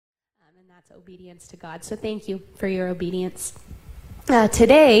and that's obedience to God. So thank you for your obedience.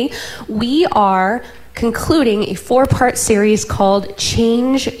 Today, we are concluding a 4-part series called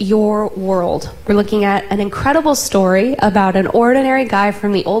Change Your World. We're looking at an incredible story about an ordinary guy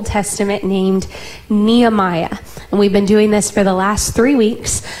from the Old Testament named Nehemiah. And we've been doing this for the last 3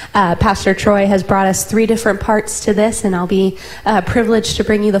 weeks. Pastor Troy has brought us 3 different parts to this, and I'll be privileged to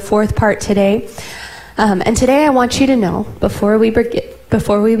bring you the 4th part today. And today I want you to know, before we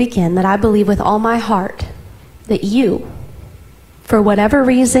begin, that I believe with all my heart that you, for whatever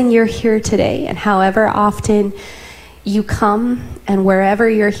reason you're here today, and however often you come, and wherever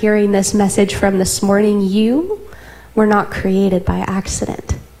you're hearing this message from this morning, you were not created by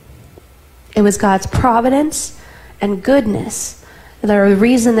accident. It was God's providence and goodness, the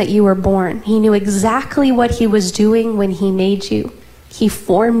reason that you were born. He knew exactly what he was doing when he made you. He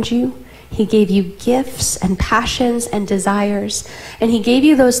formed you. He gave you gifts and passions and desires, and he gave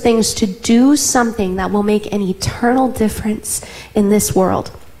you those things to do something that will make an eternal difference in this world.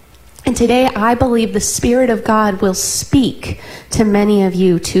 And today, I believe the Spirit of God will speak to many of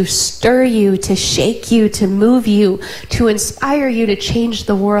you, to stir you, to shake you, to move you, to inspire you to change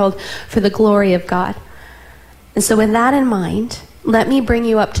the world for the glory of God. And so with that in mind, let me bring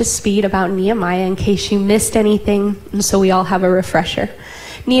you up to speed about Nehemiah in case you missed anything, and so we all have a refresher.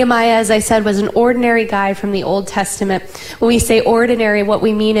 Nehemiah, as I said, was an ordinary guy from the Old Testament. When we say ordinary, what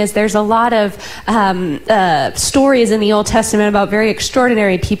we mean is there's a lot of stories in the Old Testament about very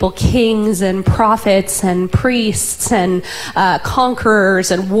extraordinary people, kings and prophets and priests and conquerors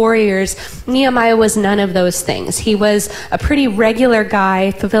and warriors. Nehemiah was none of those things. He was a pretty regular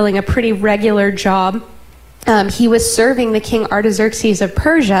guy fulfilling a pretty regular job. He was serving the king Artaxerxes of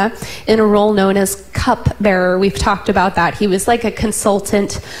Persia in a role known as cupbearer. We've talked about that. He was like a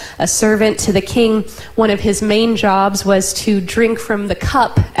consultant, a servant to the king. One of his main jobs was to drink from the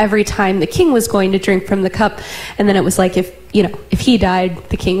cup every time the king was going to drink from the cup. And then it was like if he died,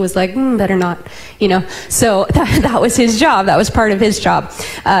 the king was like, better not, So that was his job. That was part of his job.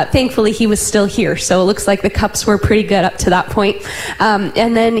 Thankfully, he was still here. So it looks like the cups were pretty good up to that point.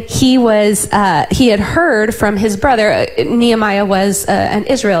 And then he had heard from his brother. Nehemiah was an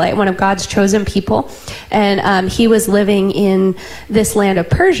Israelite, one of God's chosen people. And he was living in this land of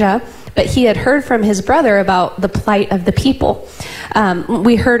Persia. But he had heard from his brother about the plight of the people.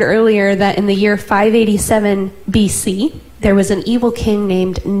 We heard earlier that in the year 587 BC, there was an evil king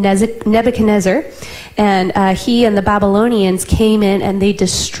named Nebuchadnezzar, and he and the Babylonians came in and they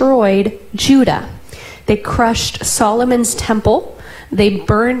destroyed Judah. They crushed Solomon's temple, they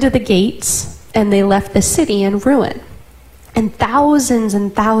burned the gates, and they left the city in ruin. And thousands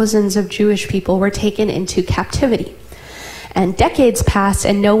of Jewish people were taken into captivity. And decades passed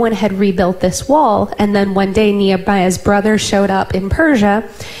and no one had rebuilt this wall. And then one day Nehemiah's brother showed up in Persia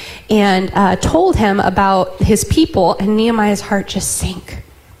and told him about his people, and Nehemiah's heart just sank.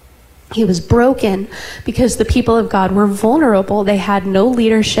 He was broken because the people of God were vulnerable. They had no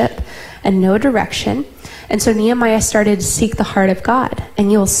leadership and no direction. And so Nehemiah started to seek the heart of God.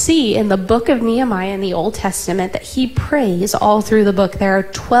 And you'll see in the book of Nehemiah in the Old Testament that he prays all through the book. There are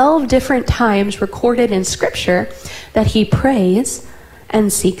 12 different times recorded in Scripture that he prays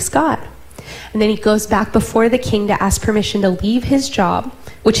and seeks God. And then he goes back before the king to ask permission to leave his job,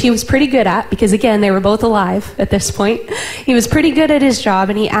 which he was pretty good at because, again, they were both alive at this point. He was pretty good at his job,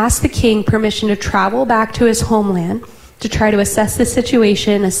 and he asked the king permission to travel back to his homeland to try to assess the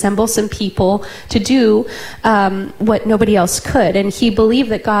situation, assemble some people to do what nobody else could. And he believed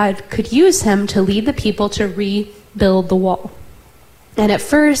that God could use him to lead the people to rebuild the wall. And at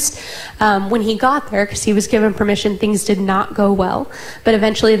first, when he got there, because he was given permission, things did not go well. But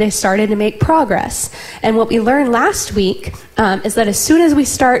eventually they started to make progress. And what we learned last week is that as soon as we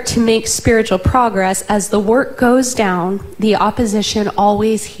start to make spiritual progress, as the work goes down, the opposition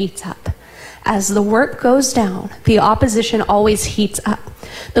always heats up. As the work goes down, the opposition always heats up.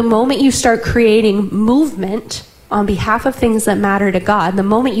 The moment you start creating movement on behalf of things that matter to God, the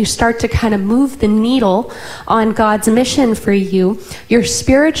moment you start to kind of move the needle on God's mission for you, your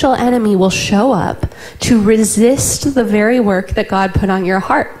spiritual enemy will show up to resist the very work that God put on your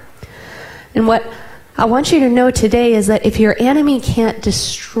heart. And what I want you to know today is that if your enemy can't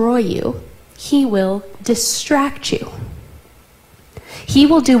destroy you, he will distract you. He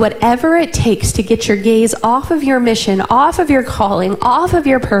will do whatever it takes to get your gaze off of your mission, off of your calling, off of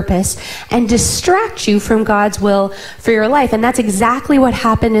your purpose, and distract you from God's will for your life. And that's exactly what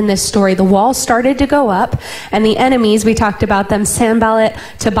happened in this story. The wall started to go up, and the enemies, we talked about them, Sanballat,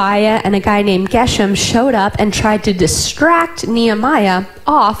 Tobiah, and a guy named Geshem showed up and tried to distract Nehemiah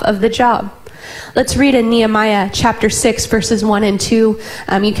off of the job. Let's read in Nehemiah chapter 6, verses 1 and 2.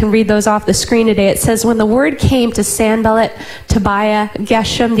 You can read those off the screen today. It says, when the word came to Sanballat, Tobiah,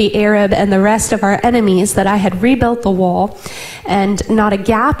 Geshem the Arab, and the rest of our enemies that I had rebuilt the wall, and not a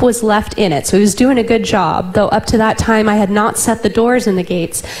gap was left in it. So he was doing a good job, though up to that time I had not set the doors and the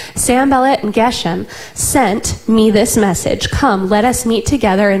gates. Sanballat and Geshem sent me this message, come, let us meet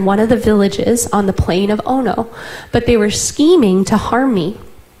together in one of the villages on the plain of Ono. But they were scheming to harm me.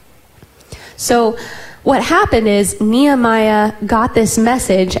 So what happened is Nehemiah got this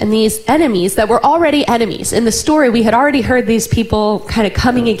message, and these enemies that were already enemies. In the story, we had already heard these people kind of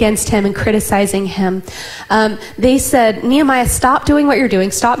coming against him and criticizing him. They said, Nehemiah, stop doing what you're doing.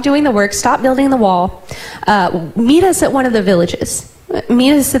 Stop doing the work. Stop building the wall. Meet us at one of the villages.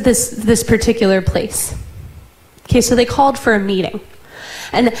 Meet us at this particular place. Okay, so they called for a meeting.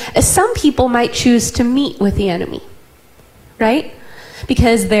 And some people might choose to meet with the enemy, right?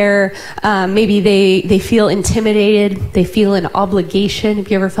 Because they're maybe they feel intimidated, they feel an obligation. Have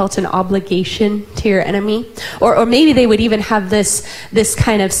you ever felt an obligation to your enemy? Or maybe they would even have this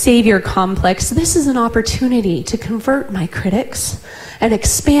kind of savior complex. This is an opportunity to convert my critics and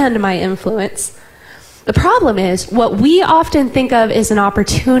expand my influence. The problem is, what we often think of as an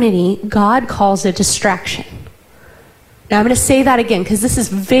opportunity, God calls a distraction. Now I'm going to say that again, because this is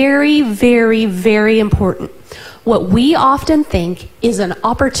very, very, very important. What we often think is an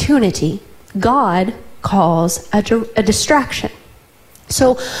opportunity, God calls a distraction.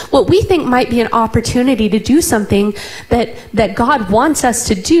 So what we think might be an opportunity to do something that God wants us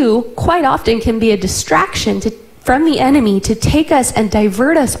to do, quite often can be a distraction from the enemy to take us and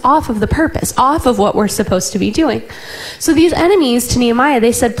divert us off of the purpose, off of what we're supposed to be doing. So these enemies to Nehemiah,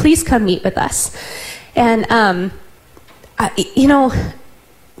 they said, please come meet with us. And,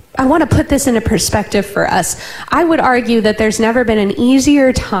 I want to put this into perspective for us. I would argue that there's never been an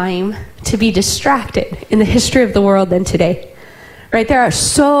easier time to be distracted in the history of the world than today. Right? There are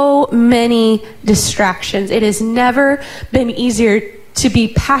so many distractions. It has never been easier to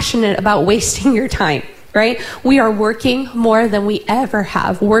be passionate about wasting your time. Right? We are working more than we ever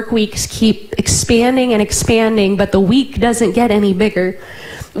have. Work weeks keep expanding and expanding, but the week doesn't get any bigger.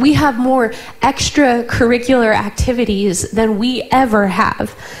 We have more extracurricular activities than we ever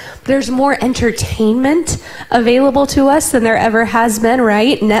have. There's more entertainment available to us than there ever has been,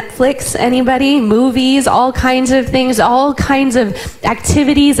 right? Netflix, anybody? Movies, all kinds of things, all kinds of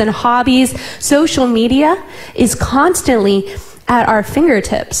activities and hobbies. Social media is constantly at our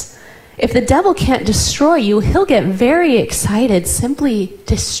fingertips. If the devil can't destroy you, he'll get very excited simply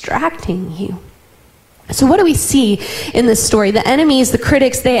distracting you. So what do we see in this story? The enemies, the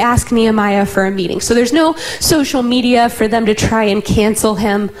critics, they ask Nehemiah for a meeting. So there's no social media for them to try and cancel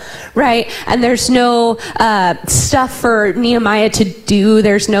him, right? And there's no stuff for Nehemiah to do.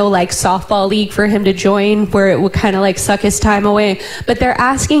 There's no like softball league for him to join where it would kind of like suck his time away. But they're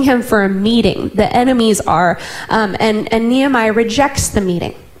asking him for a meeting. The enemies are. And Nehemiah rejects the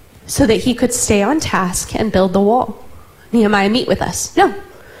meeting so that he could stay on task and build the wall. Nehemiah, meet with us. No.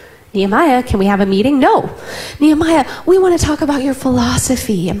 Nehemiah, can we have a meeting? No. Nehemiah, we want to talk about your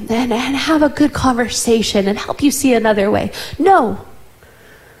philosophy and have a good conversation and help you see another way. No.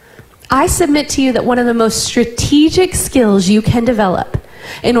 I submit to you that one of the most strategic skills you can develop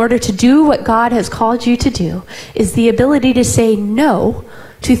in order to do what God has called you to do is the ability to say no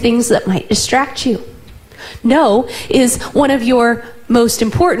to things that might distract you. No is one of your most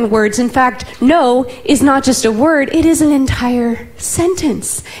important words. In fact, no is not just a word, it is an entire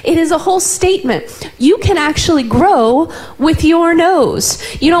sentence. It is a whole statement. You can actually grow with your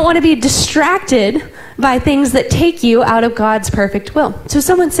no's. You don't want to be distracted by things that take you out of God's perfect will. So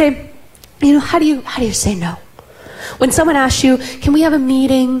someone say, how do you say no? When someone asks you, can we have a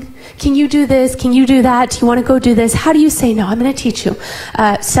meeting? Can you do this? Can you do that? Do you want to go do this? How do you say no? I'm going to teach you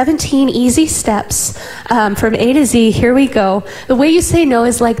 17 easy steps from A to Z. Here we go. The way you say no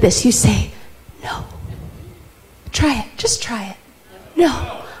is like this. You say no. Try it. Just try it.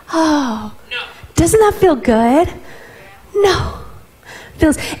 No. Oh. Doesn't that feel good? No.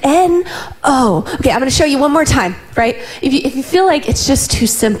 Feels N-O. Okay, I'm going to show you one more time, right? If you feel like it's just too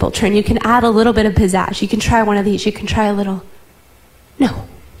simple, Trent, you can add a little bit of pizzazz. You can try one of these. You can try a little. No.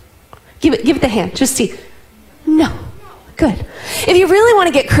 Give it the hand. Just see. No. Good. If you really want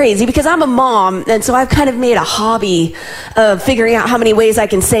to get crazy, because I'm a mom, and so I've kind of made a hobby of figuring out how many ways I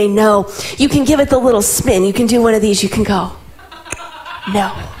can say no, you can give it the little spin. You can do one of these. You can go,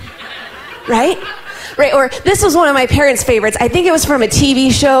 no. Right? Right, or this was one of my parents' favorites. I think it was from a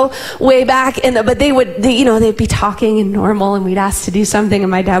TV show way back, but they'd be talking and normal, and we'd ask to do something,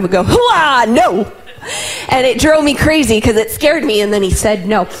 and my dad would go, hoo-ah, no. And it drove me crazy because it scared me, and then he said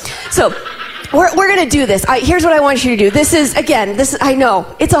no. So We're going to do this. Here's what I want you to do. This is, I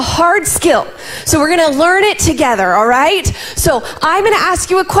know, it's a hard skill. So we're going to learn it together, all right? So I'm going to ask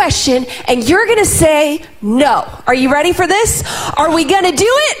you a question, and you're going to say no. Are you ready for this? Are we going to do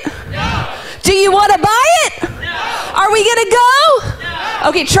it? No. Do you want to buy it? No. Are we going to go? No.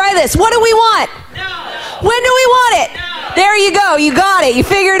 Okay, try this. What do we want? No. When do we want it? No. There you go. You got it. You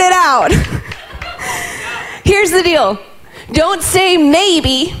figured it out. Here's the deal. Don't say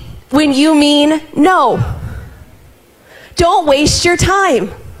maybe when you mean no. Don't waste your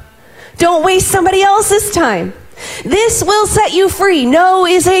time. Don't waste somebody else's time. This will set you free. No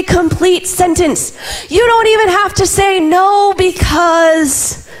is a complete sentence. You don't even have to say no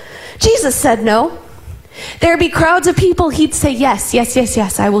because Jesus said no. There'd be crowds of people, he'd say, yes, yes, yes,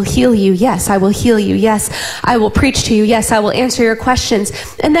 yes, I will heal you. Yes, I will heal you. Yes, I will preach to you. Yes, I will answer your questions.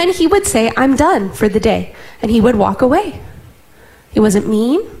 And then he would say, I'm done for the day. And he would walk away. He wasn't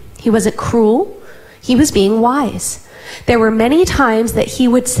mean. He wasn't cruel. He was being wise. There were many times that he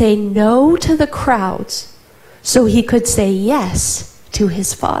would say no to the crowds so he could say yes to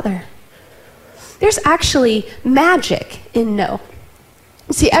his Father. There's actually magic in no.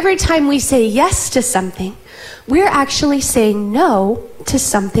 See, every time we say yes to something, we're actually saying no to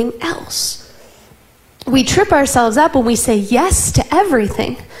something else. We trip ourselves up when we say yes to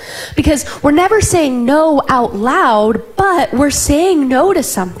everything because we're never saying no out loud, but we're saying no to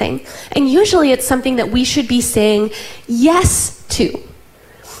something. And usually it's something that we should be saying yes to.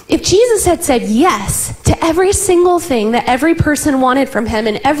 If Jesus had said yes to every single thing that every person wanted from him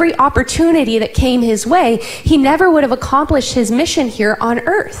and every opportunity that came his way, he never would have accomplished his mission here on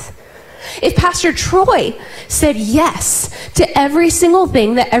earth. If Pastor Troy said yes to every single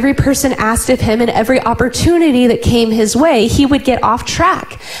thing that every person asked of him and every opportunity that came his way, he would get off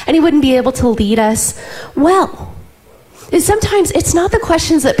track and he wouldn't be able to lead us well. And sometimes it's not the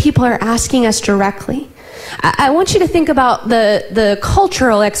questions that people are asking us directly. I want you to think about the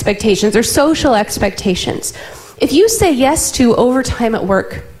cultural expectations or social expectations. If you say yes to overtime at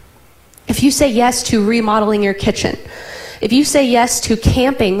work, if you say yes to remodeling your kitchen, if you say yes to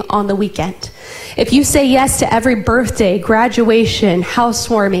camping on the weekend, if you say yes to every birthday, graduation,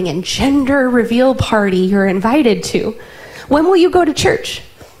 housewarming, and gender reveal party you're invited to, when will you go to church?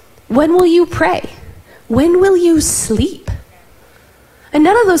 When will you pray? When will you sleep? And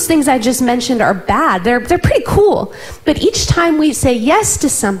none of those things I just mentioned are bad. They're pretty cool. But each time we say yes to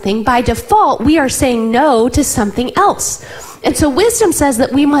something, by default, we are saying no to something else. And so wisdom says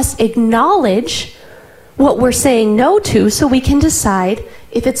that we must acknowledge what we're saying no to so we can decide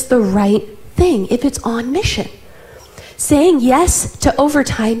if it's the right thing, if it's on mission. Saying yes to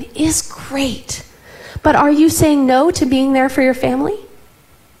overtime is great. But are you saying no to being there for your family?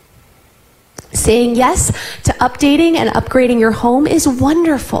 Saying yes to updating and upgrading your home is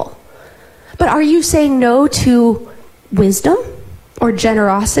wonderful. But are you saying no to wisdom or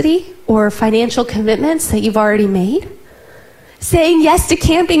generosity or financial commitments that you've already made? Saying yes to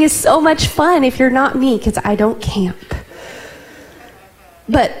camping is so much fun if you're not me, because I don't camp.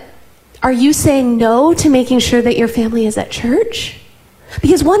 But are you saying no to making sure that your family is at church?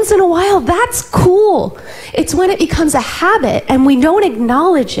 Because once in a while, that's cool. It's when it becomes a habit and we don't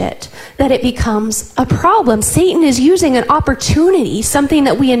acknowledge it that it becomes a problem. Satan is using an opportunity, something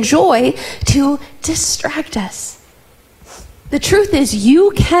that we enjoy, to distract us. The truth is,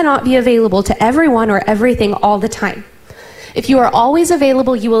 you cannot be available to everyone or everything all the time. If you are always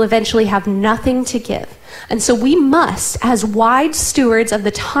available, you will eventually have nothing to give. And so we must, as wise stewards of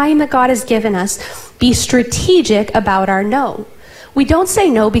the time that God has given us, be strategic about our no. We don't say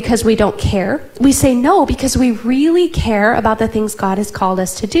no because we don't care. We say no because we really care about the things God has called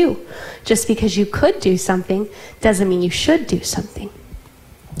us to do. Just because you could do something doesn't mean you should do something.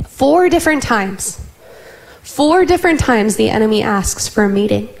 4 different times the enemy asks for a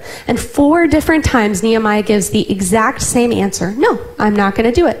meeting. And 4 different times Nehemiah gives the exact same answer. No, I'm not going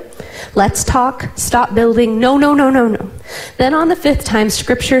to do it. Let's talk, stop building. No, no, no, no, no. Then on the 5th time,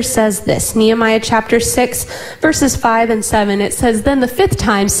 scripture says this, Nehemiah chapter 6, verses 5 and 7. It says, then the 5th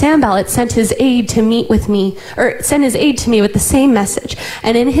time, Sanballat sent his aide to me with the same message.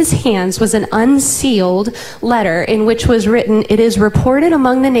 And in his hands was an unsealed letter in which was written, it is reported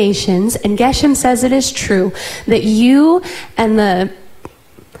among the nations, and Geshem says it is true, that you and the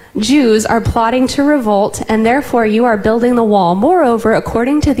Jews are plotting to revolt, and therefore you are building the wall. Moreover,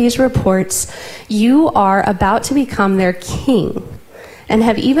 according to these reports, you are about to become their king, and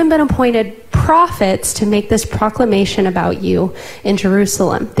have even been appointed prophets to make this proclamation about you in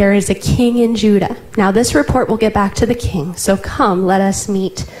Jerusalem. There is a king in Judah. Now this report will get back to the king, so come, let us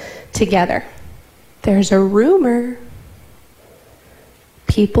meet together. There's a rumor.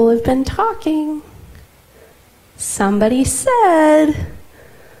 People have been talking. Somebody said.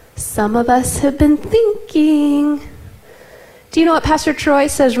 Some of us have been thinking. Do you know what Pastor Troy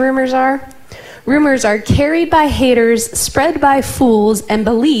says rumors are? Rumors are carried by haters, spread by fools, and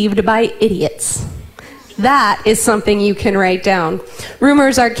believed by idiots. That is something you can write down.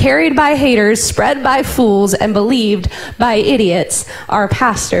 Rumors are carried by haters, spread by fools, and believed by idiots. Our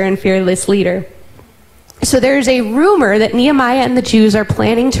pastor and fearless leader. So there's a rumor that Nehemiah and the Jews are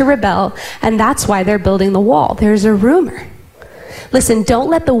planning to rebel, and that's why they're building the wall. There's a rumor. Listen, don't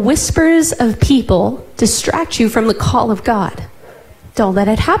let the whispers of people distract you from the call of God. Don't let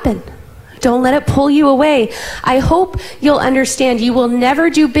it happen. Don't let it pull you away. I hope you'll understand you will never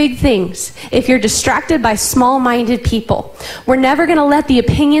do big things if you're distracted by small-minded people. We're never going to let the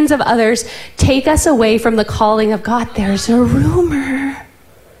opinions of others take us away from the calling of God. There's a rumor.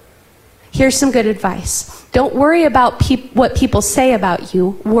 Here's some good advice. Don't worry about what people say about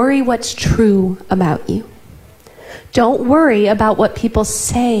you. Worry what's true about you. Don't worry about what people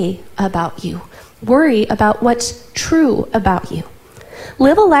say about you. Worry about what's true about you.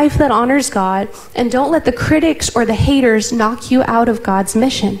 Live a life that honors God, and don't let the critics or the haters knock you out of God's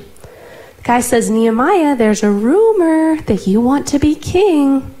mission. The guy says, Nehemiah, there's a rumor that you want to be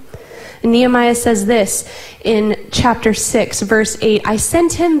king. And Nehemiah says this in chapter 6, verse 8, I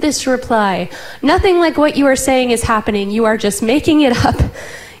sent him this reply. Nothing like what you are saying is happening. You are just making it up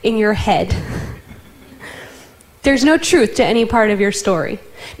in your head. There's no truth to any part of your story.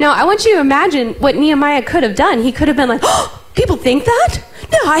 Now, I want you to imagine what Nehemiah could have done. He could have been like, oh, people think that?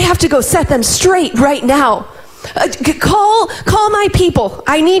 No, I have to go set them straight right now. Call my people.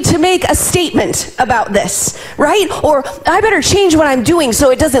 I need to make a statement about this, right? Or I better change what I'm doing so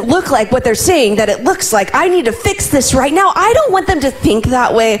it doesn't look like what they're saying that it looks like. I need to fix this right now. I don't want them to think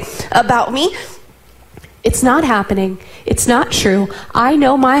that way about me. It's not happening. It's not true. I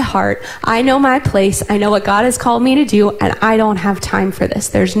know my heart. I know my place. I know what God has called me to do, and I don't have time for this.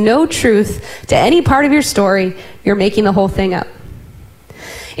 There's no truth to any part of your story. You're making the whole thing up.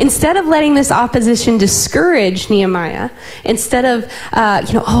 Instead of letting this opposition discourage Nehemiah, instead of,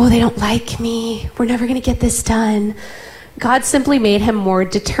 oh, they don't like me, we're never going to get this done, God simply made him more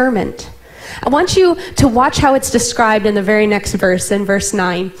determined. I want you to watch how it's described in the very next verse, in verse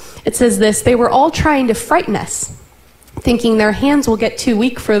 9. It says this, they were all trying to frighten us, thinking their hands will get too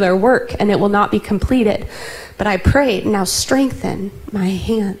weak for their work and it will not be completed. But I prayed, now strengthen my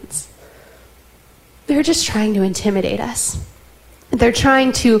hands. They're just trying to intimidate us. They're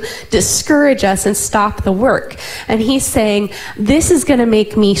trying to discourage us and stop the work. And he's saying, this is going to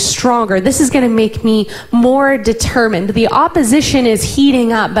make me stronger. This is going to make me more determined. The opposition is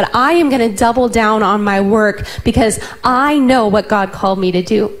heating up, but I am going to double down on my work because I know what God called me to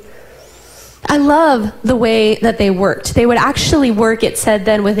do. I love the way that they worked. They would actually work, it said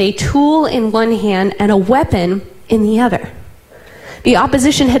then, with a tool in one hand and a weapon in the other. The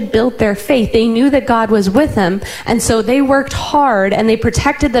opposition had built their faith. They knew that God was with them, and so they worked hard, and they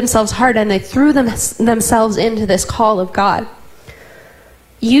protected themselves hard, and they threw themselves into this call of God.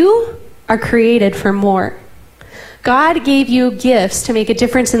 You are created for more. God gave you gifts to make a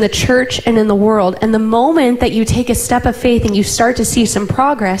difference in the church and in the world, and the moment that you take a step of faith and you start to see some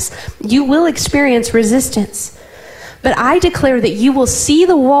progress, you will experience resistance. But I declare that you will see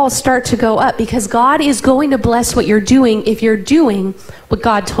the wall start to go up because God is going to bless what you're doing if you're doing what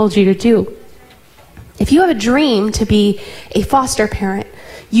God told you to do. If you have a dream to be a foster parent,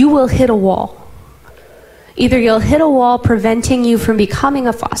 you will hit a wall. Either you'll hit a wall preventing you from becoming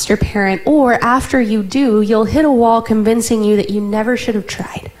a foster parent, or after you do, you'll hit a wall convincing you that you never should have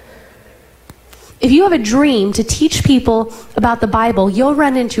tried. If you have a dream to teach people about the Bible, you'll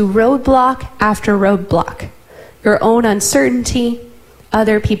run into roadblock after roadblock. Your own uncertainty,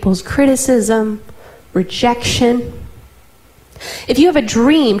 other people's criticism, rejection. If you have a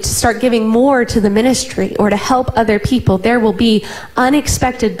dream to start giving more to the ministry or to help other people, there will be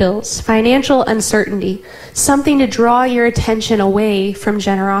unexpected bills, financial uncertainty, something to draw your attention away from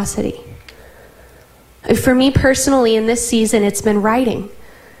generosity. For me personally, in this season, it's been writing.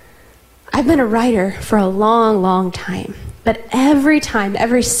 I've been a writer for a long, long time. But every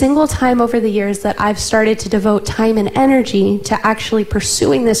single time over the years that I've started to devote time and energy to actually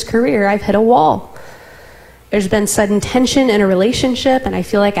pursuing this career, I've hit a wall. There's been sudden tension in a relationship, and I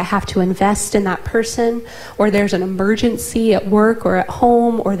feel like I have to invest in that person, or there's an emergency at work or at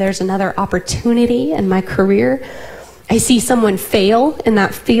home, or there's another opportunity in my career. I see someone fail in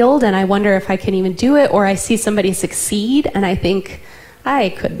that field, and I wonder if I can even do it, or I see somebody succeed, and I think, I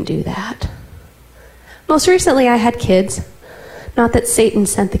couldn't do that. Most recently, I had kids. Not that Satan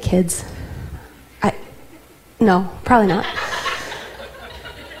sent the kids. No, probably not.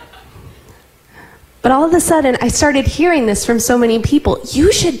 But all of a sudden, I started hearing this from so many people.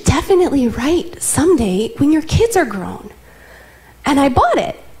 You should definitely write someday when your kids are grown. And I bought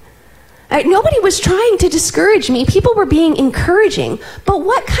it. Nobody was trying to discourage me. People were being encouraging. But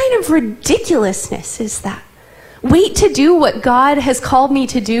what kind of ridiculousness is that? Wait to do what God has called me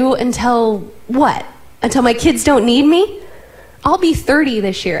to do until what? Until my kids don't need me? I'll be 30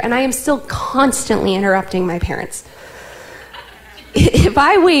 this year, and I am still constantly interrupting my parents. If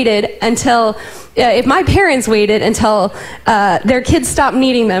my parents waited until their kids stopped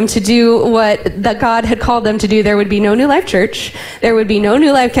needing them to do what that God had called them to do, there would be no New Life Church, there would be no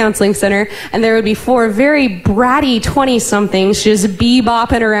New Life Counseling Center, and there would be 4 very bratty 20-somethings just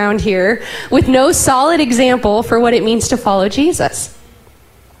bebopping around here with no solid example for what it means to follow Jesus.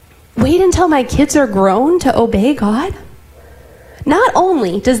 Wait until my kids are grown to obey God? Not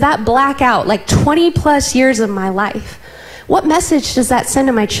only does that black out like 20 plus years of my life, what message does that send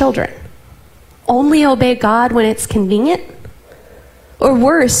to my children? Only obey God when it's convenient? Or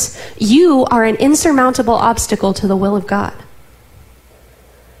worse, you are an insurmountable obstacle to the will of God.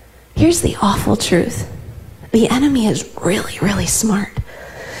 Here's the awful truth. The enemy is really, really smart.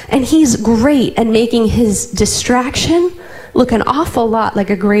 And he's great at making his distraction look an awful lot like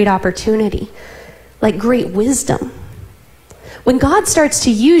a great opportunity, like great wisdom. When God starts to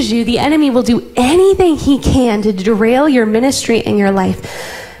use you, the enemy will do anything he can to derail your ministry and your life.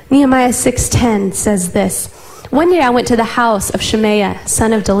 Nehemiah 6:10 says this. One day I went to the house of Shemaiah,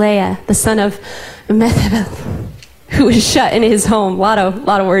 son of Delaiah, the son of Methabel, who was shut in his home. A lot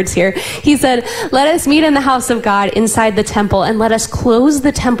of words here. He said, "Let us meet in the house of God inside the temple, and let us close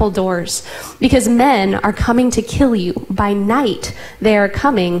the temple doors, because men are coming to kill you. By night they are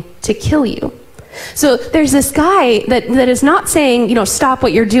coming to kill you." So there's this guy that is not saying, stop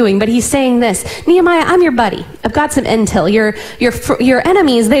what you're doing, but he's saying this: Nehemiah, I'm your buddy. I've got some intel. Your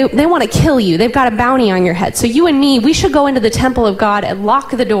enemies, they want to kill you. They've got a bounty on your head. So you and me, we should go into the temple of God and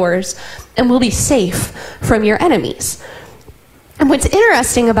lock the doors, and we'll be safe from your enemies. And what's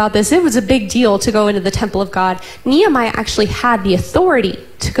interesting about this, it was a big deal to go into the temple of God. Nehemiah actually had the authority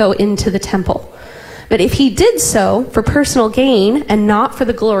to go into the temple. But if he did so for personal gain and not for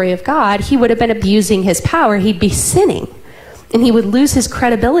the glory of God, he would have been abusing his power. He'd be sinning, and he would lose his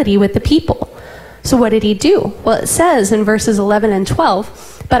credibility with the people. So what did he do? Well, it says in verses 11 and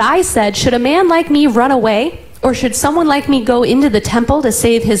 12, "But I said, should a man like me run away, or should someone like me go into the temple to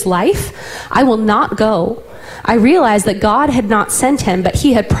save his life? I will not go. I realized that God had not sent him, but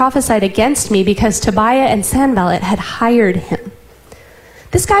he had prophesied against me because Tobiah and Sanballat had hired him."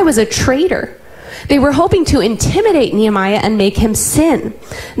 This guy was a traitor. They were hoping to intimidate Nehemiah and make him sin.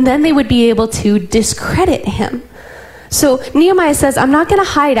 And then they would be able to discredit him. So Nehemiah says, I'm not going to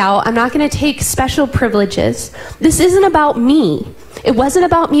hide out. I'm not going to take special privileges. This isn't about me. It wasn't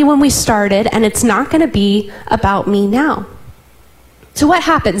about me when we started, and it's not going to be about me now. So what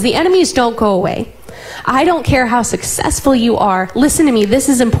happens? The enemies don't go away. I don't care how successful you are. Listen to me, this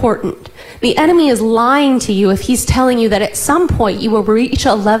is important. The enemy is lying to you if he's telling you that at some point you will reach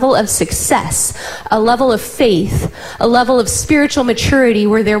a level of success, a level of faith, a level of spiritual maturity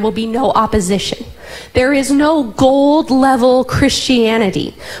where there will be no opposition. There is no gold level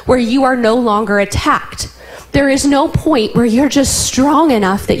Christianity where you are no longer attacked. There is no point where you're just strong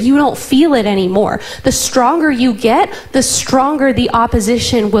enough that you don't feel it anymore. The stronger you get, the stronger the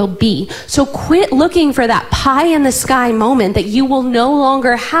opposition will be. So quit looking for that pie in the sky moment that you will no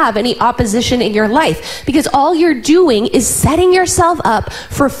longer have any opposition in your life, because all you're doing is setting yourself up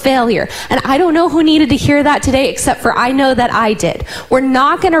for failure. And I don't know who needed to hear that today, except for I know that I did. We're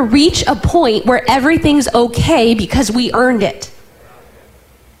not going to reach a point where everything's okay because we earned it.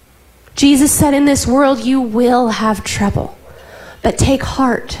 Jesus said, in this world you will have trouble, but take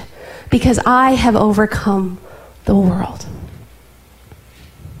heart, because I have overcome the world.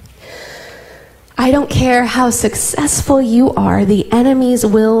 I don't care how successful you are, the enemies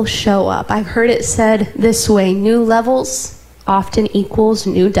will show up. I've heard it said this way: new levels often equals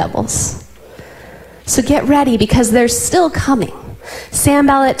new devils. So get ready, because they're still coming.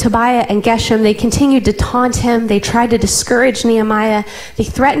 Sanballat, Tobiah, and Geshem, they continued to taunt him. They tried to discourage Nehemiah. They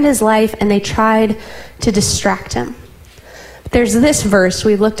threatened his life, and they tried to distract him. There's this verse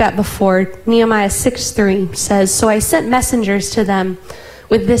we looked at before. Nehemiah 6:3 says, "So I sent messengers to them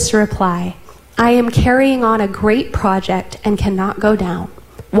with this reply: I am carrying on a great project and cannot go down.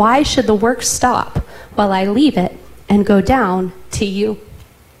 Why should the work stop while I leave it and go down to you?"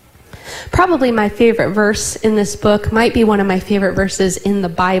 Probably my favorite verse in this book, might be one of my favorite verses in the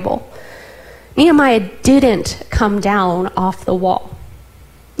Bible. Nehemiah didn't come down off the wall.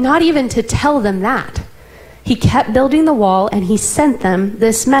 Not even to tell them that. He kept building the wall, and he sent them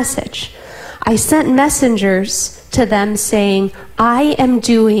this message: I sent messengers to them saying, I am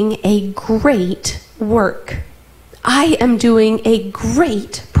doing a great work. I am doing a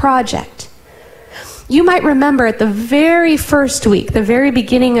great project. You might remember at the very first week, the very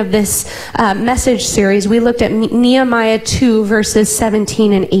beginning of this message series, we looked at Nehemiah 2, verses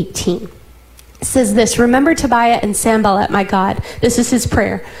 17 and 18. It says this, remember Tobiah and Sanballat, my God. This is his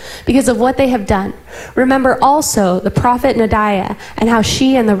prayer. Because of what they have done. Remember also the prophet Nadiah and how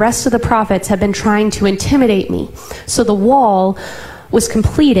she and the rest of the prophets have been trying to intimidate me. So the wall was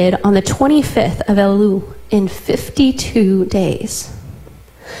completed on the 25th of Elul in 52 days.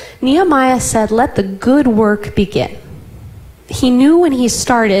 Nehemiah said, let the good work begin. He knew when he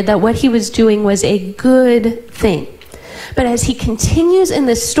started that what he was doing was a good thing. But as he continues in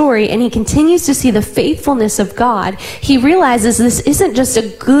this story and he continues to see the faithfulness of God, he realizes this isn't just a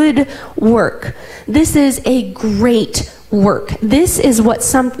good work. This is a great work. This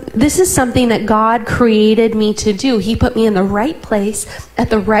is something that God created me to do. He put me in the right place at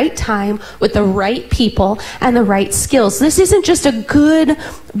the right time with the right people and the right skills. This isn't just a good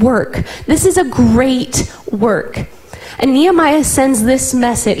work. This is a great work. And Nehemiah sends this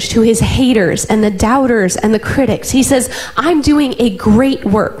message to his haters and the doubters and the critics. He says, I'm doing a great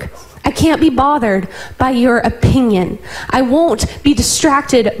work. I can't be bothered by your opinion. I won't be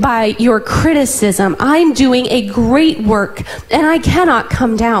distracted by your criticism. I'm doing a great work and I cannot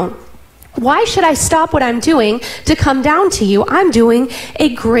come down. Why should I stop what I'm doing to come down to you? I'm doing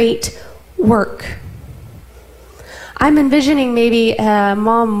a great work. I'm envisioning maybe a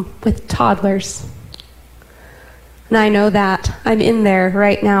mom with toddlers. And I know that. I'm in there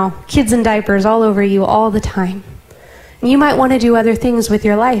right now. Kids in diapers all over you all the time. And you might want to do other things with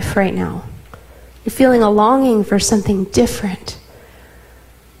your life right now. You're feeling a longing for something different.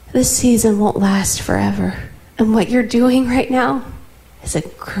 This season won't last forever. And what you're doing right now is a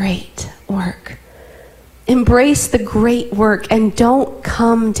great work. Embrace the great work and don't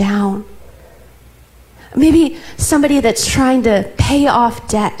come down. Maybe somebody that's trying to pay off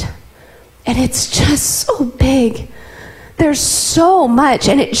debt and it's just so big. There's so much,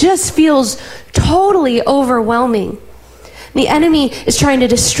 and it just feels totally overwhelming. The enemy is trying to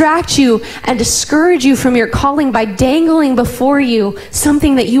distract you and discourage you from your calling by dangling before you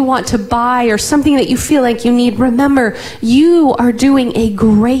something that you want to buy or something that you feel like you need. Remember, you are doing a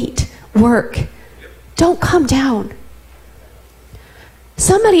great work. Don't come down.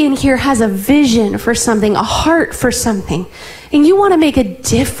 Somebody in here has a vision for something, a heart for something, and you want to make a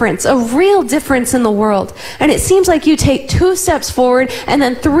difference, a real difference in the world. And it seems like you take 2 steps forward and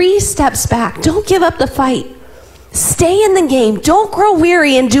then 3 steps back. Don't give up the fight. Stay in the game. Don't grow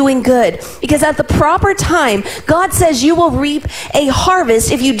weary in doing good, because at the proper time, God says you will reap a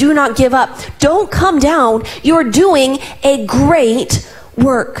harvest if you do not give up. Don't come down. You're doing a great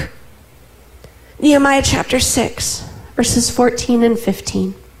work. Nehemiah chapter 6. Verses 14 and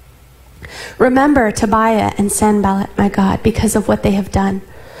 15. Remember Tobiah and Sanballat, my God, because of what they have done.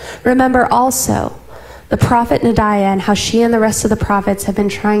 Remember also the prophet Nadiah and how she and the rest of the prophets have been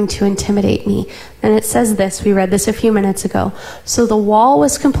trying to intimidate me. And it says this, we read this a few minutes ago. So the wall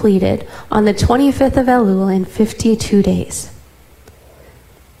was completed on the 25th of Elul in 52 days.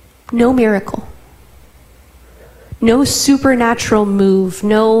 No miracle. No supernatural move,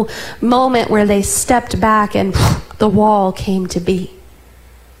 no moment where they stepped back and the wall came to be.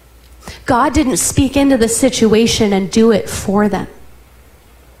 God didn't speak into the situation and do it for them.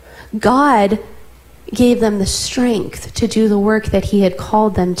 God gave them the strength to do the work that he had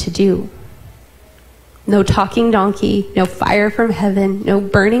called them to do. No talking donkey, no fire from heaven, no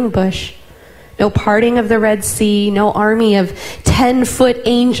burning bush, no parting of the Red Sea, no army of 10-foot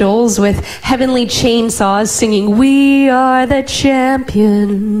angels with heavenly chainsaws singing, "We are the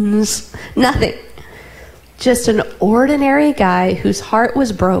champions." Nothing. Just an ordinary guy whose heart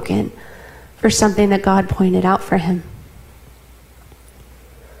was broken for something that God pointed out for him.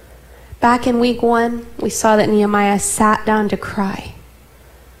 Back in week 1, we saw that Nehemiah sat down to cry.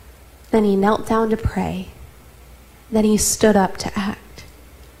 Then he knelt down to pray. Then he stood up to act.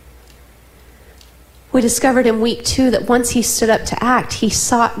 We discovered in week 2 that once he stood up to act, he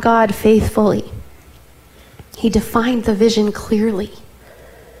sought God faithfully. He defined the vision clearly.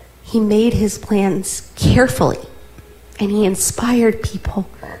 He made his plans carefully. And he inspired people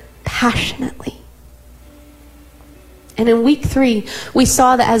passionately. And in week 3, we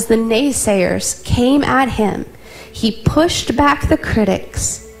saw that as the naysayers came at him, he pushed back the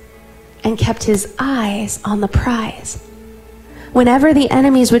critics and kept his eyes on the prize. Whenever the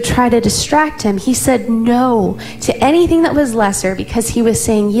enemies would try to distract him, he said no to anything that was lesser because he was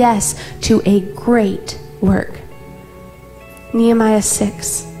saying yes to a great work. Nehemiah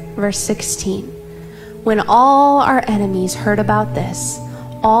 6, verse 16. When all our enemies heard about this,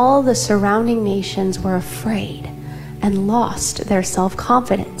 all the surrounding nations were afraid and lost their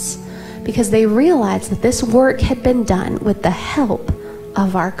self-confidence because they realized that this work had been done with the help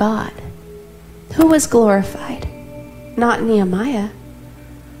of our God. Who was glorified? Not Nehemiah.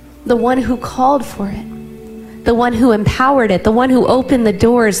 The one who called for it, the one who empowered it, the one who opened the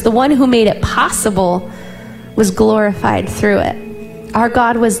doors, the one who made it possible was glorified through it. Our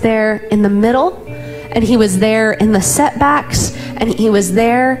God was there in the middle, and he was there in the setbacks, and he was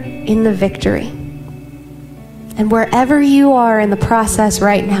there in the victory. And wherever you are in the process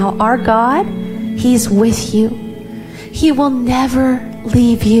right now, our God, he's with you. He will never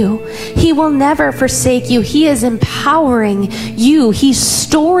leave you. He will never forsake you. He is empowering you. He's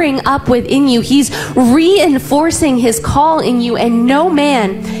storing up within you. He's reinforcing his call in you, and no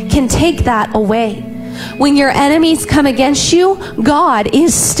man can take that away. When your enemies come against you, God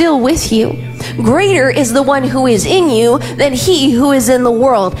is still with you. Greater is the one who is in you than he who is in the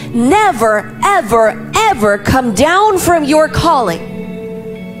world. Never, ever, ever come down from your calling.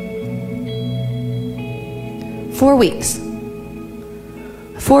 4 weeks.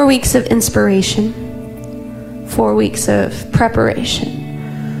 4 weeks of inspiration. 4 weeks of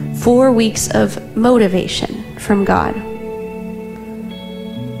preparation. 4 weeks of motivation from God.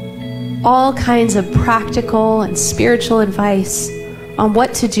 All kinds of practical and spiritual advice on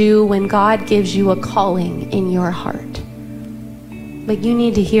what to do when God gives you a calling in your heart. But you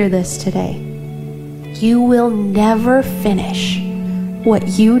need to hear this today. You will never finish what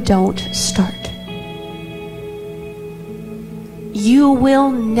you don't start. You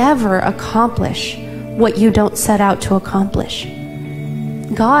will never accomplish what you don't set out to accomplish.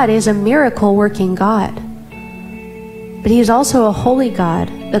 God is a miracle working God, but he is also a holy God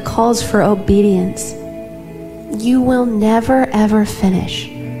that calls for obedience. You will never ever finish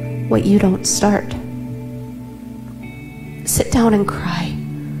what you don't start. Sit down and cry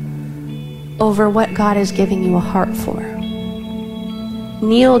over what God is giving you a heart for.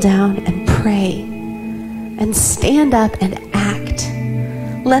 Kneel down and pray, and stand up and act.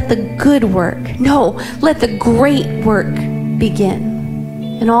 Let the good work, let the great work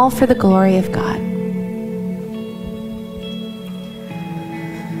begin, and all for the glory of God.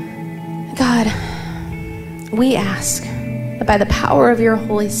 God, we ask that by the power of your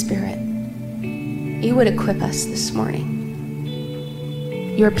Holy Spirit, you would equip us this morning,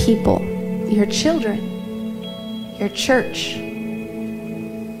 your people, your children, your church,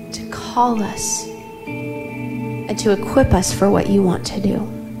 to call us and to equip us for what you want to do.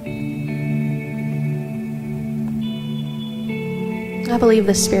 I believe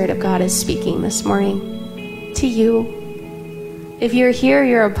the Spirit of God is speaking this morning to you. If you're here,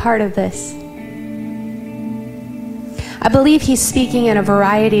 you're a part of this. I believe he's speaking in a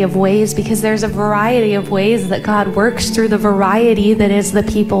variety of ways, because there's a variety of ways that God works through the variety that is the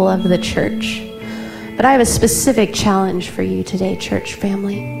people of the church. But I have a specific challenge for you today, church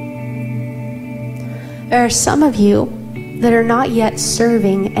family. There are some of you that are not yet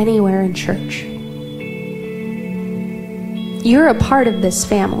serving anywhere in church. You're a part of this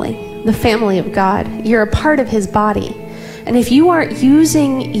family, the family of God. You're a part of his body. And if you aren't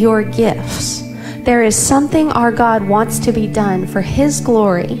using your gifts, there is something our God wants to be done for his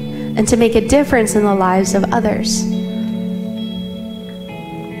glory and to make a difference in the lives of others.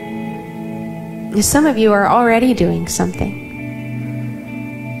 Some of you are already doing something.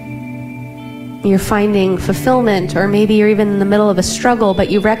 You're finding fulfillment, or maybe you're even in the middle of a struggle, but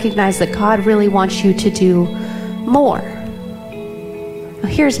you recognize that God really wants you to do more. Now,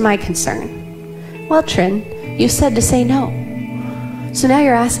 here's my concern. Well, Trin, you said to say no. So now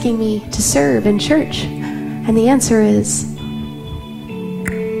you're asking me to serve in church. And the answer is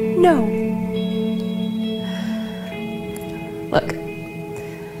no. Look,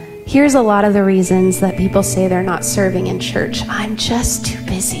 here's a lot of the reasons that people say they're not serving in church. I'm just too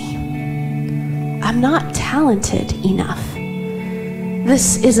busy. I'm not talented enough.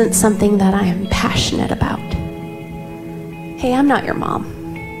 This isn't something that I am passionate about. Hey, I'm not your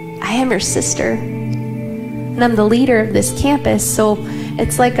mom. I am your sister. And I'm the leader of this campus, so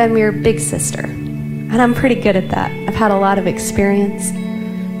it's like I'm your big sister. And I'm pretty good at that. I've had a lot of experience.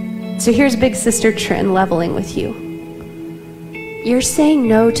 So here's Big Sister Trin leveling with you. You're saying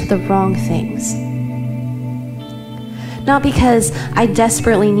no to the wrong things. Not because I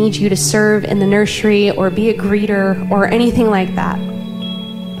desperately need you to serve in the nursery or be a greeter or anything like that.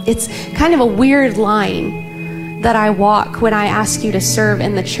 It's kind of a weird line that I walk when I ask you to serve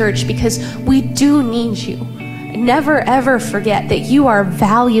in the church, because we do need you. Never ever forget that you are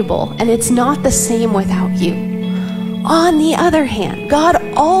valuable, and it's not the same without you. On the other hand, God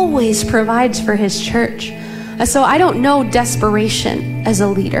always provides for his church. So I don't know desperation as a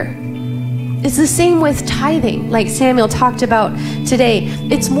leader. It's the same with tithing, like Samuel talked about today.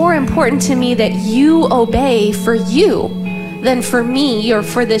 It's more important to me that you obey for you than for me or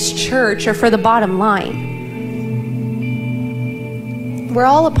for this church or for the bottom line. We're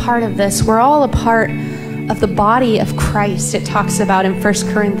all a part of this. We're all a part of the body of Christ. It talks about in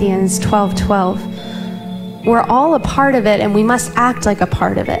 1 Corinthians 12:12. We're all a part of it, and we must act like a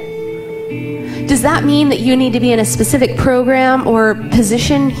part of it. Does that mean that you need to be in a specific program or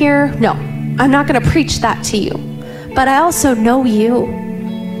position here? No, I'm not going to preach that to you. But I also know you.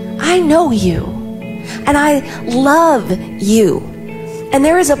 I know you. And I love you. And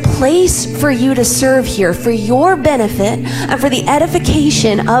there is a place for you to serve here for your benefit and for the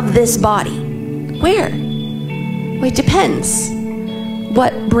edification of this body. Where? Well, it depends.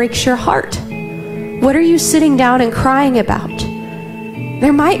 What breaks your heart? What are you sitting down and crying about?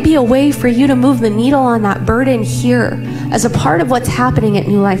 There might be a way for you to move the needle on that burden here as a part of what's happening at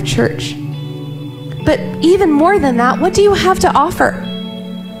New Life Church. But even more than that, what do you have to offer?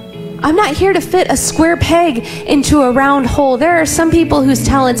 I'm not here to fit a square peg into a round hole. There are some people whose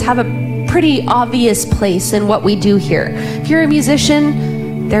talents have a pretty obvious place in what we do here. If you're a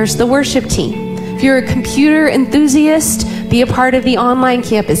musician, there's the worship team. If you're a computer enthusiast, be a part of the online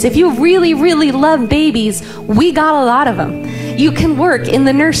campus. If you really, really love babies, we got a lot of them. You can work in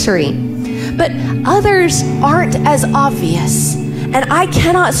the nursery. But others aren't as obvious. And I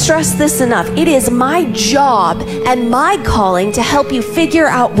cannot stress this enough. It is my job and my calling to help you figure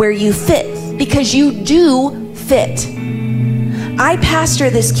out where you fit, because you do fit. I pastor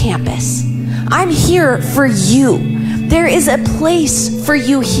this campus. I'm here for you. There is a place for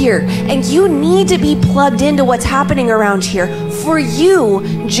you here, and you need to be plugged into what's happening around here for you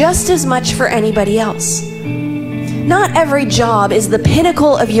just as much for anybody else. Not every job is the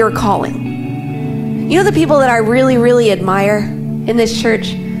pinnacle of your calling. You know the people that I really, really admire in this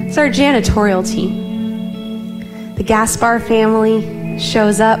church? It's our janitorial team. The Gaspar family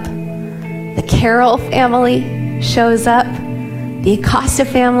shows up. The Carroll family shows up. The Acosta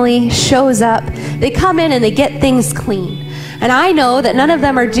family shows up. They come in and they get things clean. And I know that none of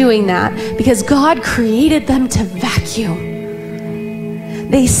them are doing that because God created them to vacuum.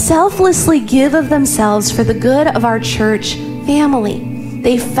 They selflessly give of themselves for the good of our church family.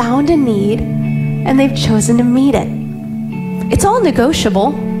 They found a need and they've chosen to meet it. It's all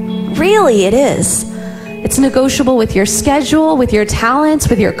negotiable. Really, it is. It's negotiable with your schedule, with your talents,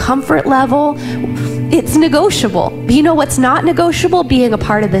 with your comfort level. It's negotiable. But you know what's not negotiable? Being a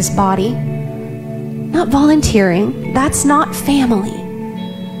part of this body. Not volunteering. That's not family.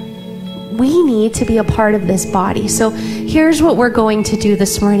 We need to be a part of this body. So here's what we're going to do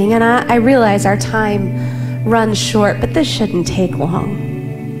this morning. And I realize our time runs short, but this shouldn't take long.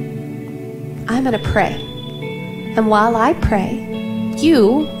 I'm going to pray. And while I pray,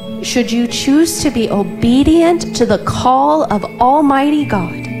 should you choose to be obedient to the call of Almighty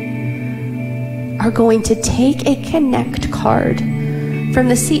God, are going to take a Connect card from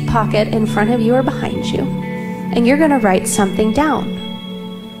the seat pocket in front of you or behind you, and you're going to write something down.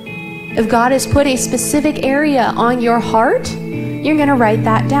 If God has put a specific area on your heart, you're going to write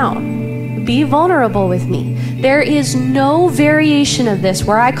that down. Be vulnerable with me. There is no variation of this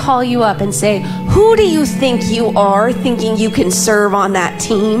where I call you up and say, who do you think you are thinking you can serve on that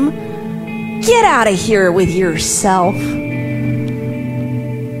team? Get out of here with yourself.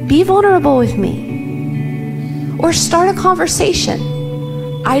 Be vulnerable with me. Or start a conversation.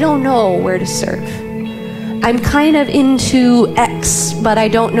 I don't know where to serve. I'm kind of into X, but I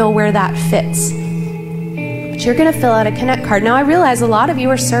don't know where that fits. But you're going to fill out a Connect card. Now, I realize a lot of you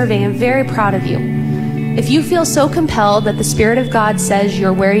are serving. I'm very proud of you. If you feel so compelled that the Spirit of God says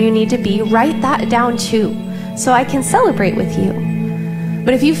you're where you need to be, write that down too, so I can celebrate with you.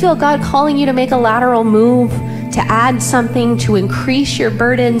 But if you feel God calling you to make a lateral move, to add something, to increase your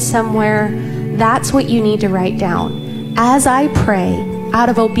burden somewhere, that's what you need to write down. As I pray, out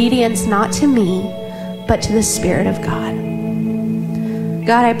of obedience not to me, but to the Spirit of God.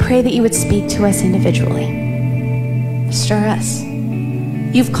 God, I pray that you would speak to us individually. Stir us.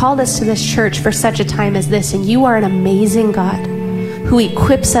 You've called us to this church for such a time as this, and you are an amazing God who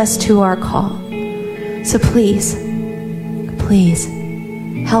equips us to our call. So please, please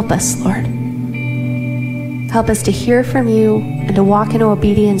help us, Lord. Help us to hear from you and to walk in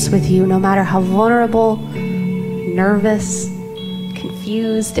obedience with you, no matter how vulnerable, nervous,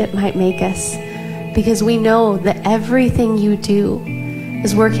 confused it might make us, because we know that everything you do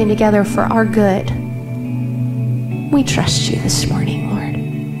is working together for our good. We trust you this morning, Lord.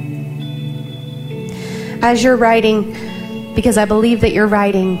 As you're writing, because I believe that you're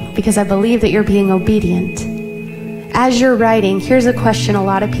writing, because I believe that you're being obedient. As you're writing, here's a question a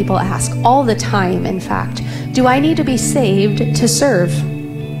lot of people ask all the time, in fact. Do I need to be saved to serve?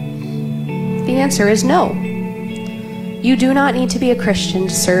 The answer is no. You do not need to be a Christian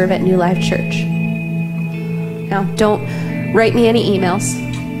to serve at New Life Church. Now, don't write me any emails.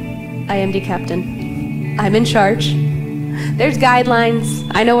 I am the captain. I'm in charge. There's guidelines.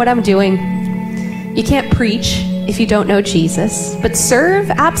 I know what I'm doing. You can't preach if you don't know Jesus, but serve,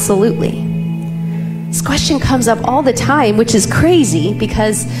 absolutely. This question comes up all the time, which is crazy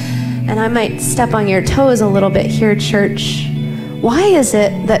because, and I might step on your toes a little bit here, church. Why is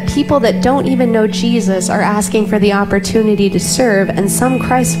it that people that don't even know Jesus are asking for the opportunity to serve, and some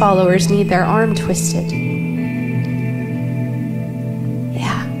Christ followers need their arm twisted?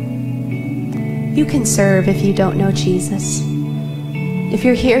 Yeah. You can serve if you don't know Jesus. If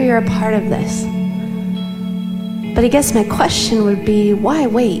you're here, you're a part of this. But I guess my question would be, why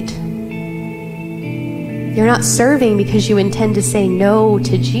wait? You're not serving because you intend to say no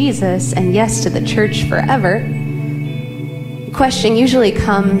to Jesus and yes to the church forever. The question usually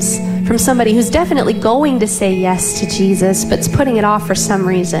comes from somebody who's definitely going to say yes to Jesus, but's putting it off for some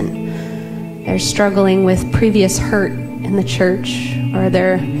reason. They're struggling with previous hurt in the church, or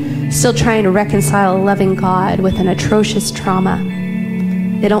they're still trying to reconcile a loving God with an atrocious trauma.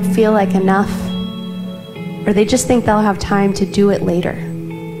 They don't feel like enough, or they just think they'll have time to do it later.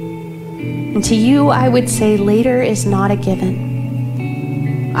 And to you, I would say later is not a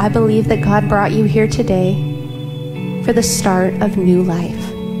given. I believe that God brought you here today for the start of new life.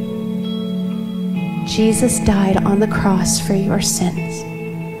 Jesus died on the cross for your sins.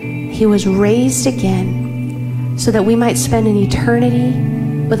 He was raised again so that we might spend an eternity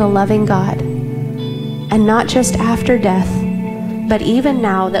with a loving God. And not just after death, but even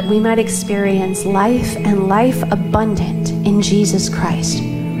now, that we might experience life and life abundant in Jesus Christ.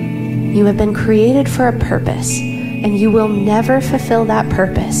 You have been created for a purpose, and you will never fulfill that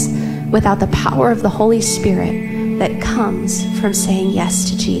purpose without the power of the Holy Spirit that comes from saying yes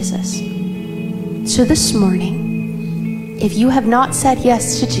to Jesus. So this morning, if you have not said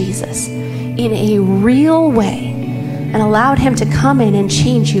yes to Jesus in a real way and allowed him to come in and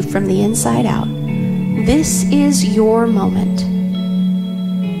change you from the inside out, this is your moment.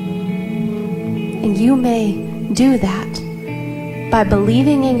 And you may do that by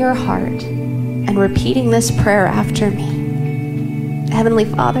believing in your heart and repeating this prayer after me. Heavenly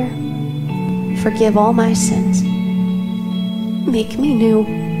Father, forgive all my sins. Make me new.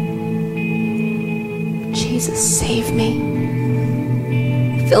 Jesus, save me.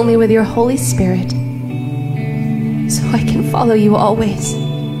 Fill me with your Holy Spirit so I can follow you always.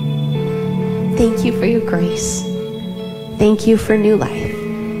 Thank you for your grace. Thank you for new life.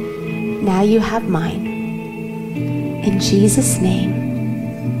 Now you have mine. In Jesus' name,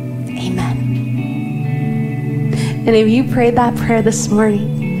 amen. And if you prayed that prayer this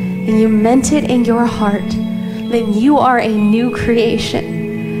morning and you meant it in your heart, then you are a new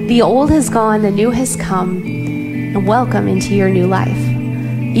creation. The old has gone, the new has come, and welcome into your new life.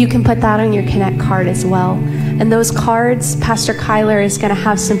 You can put that on your Connect card as well. And those cards, Pastor Kyler is going to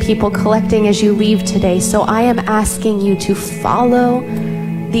have some people collecting as you leave today. So I am asking you to follow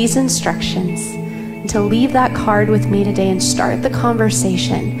these instructions, to leave that card with me today and start the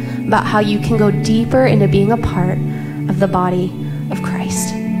conversation about how you can go deeper into being a part of the body of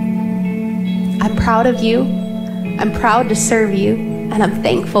Christ. I'm proud of you. I'm proud to serve you, and I'm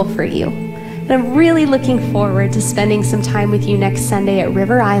thankful for you. And I'm really looking forward to spending some time with you next Sunday at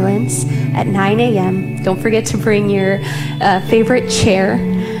River Islands at 9 a.m. Don't forget to bring your favorite chair,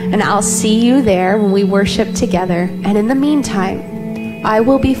 and I'll see you there when we worship together. And in the meantime, I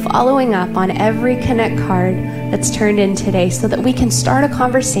will be following up on every Connect card that's turned in today so that we can start a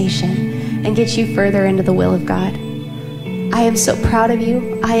conversation and get you further into the will of God. I am so proud of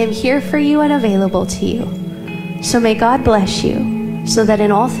you. I am here for you and available to you. So may God bless you so that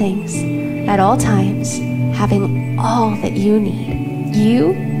in all things, at all times, having all that you need,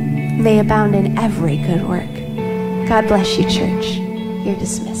 you may abound in every good work. God bless you, church. You're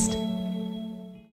dismissed.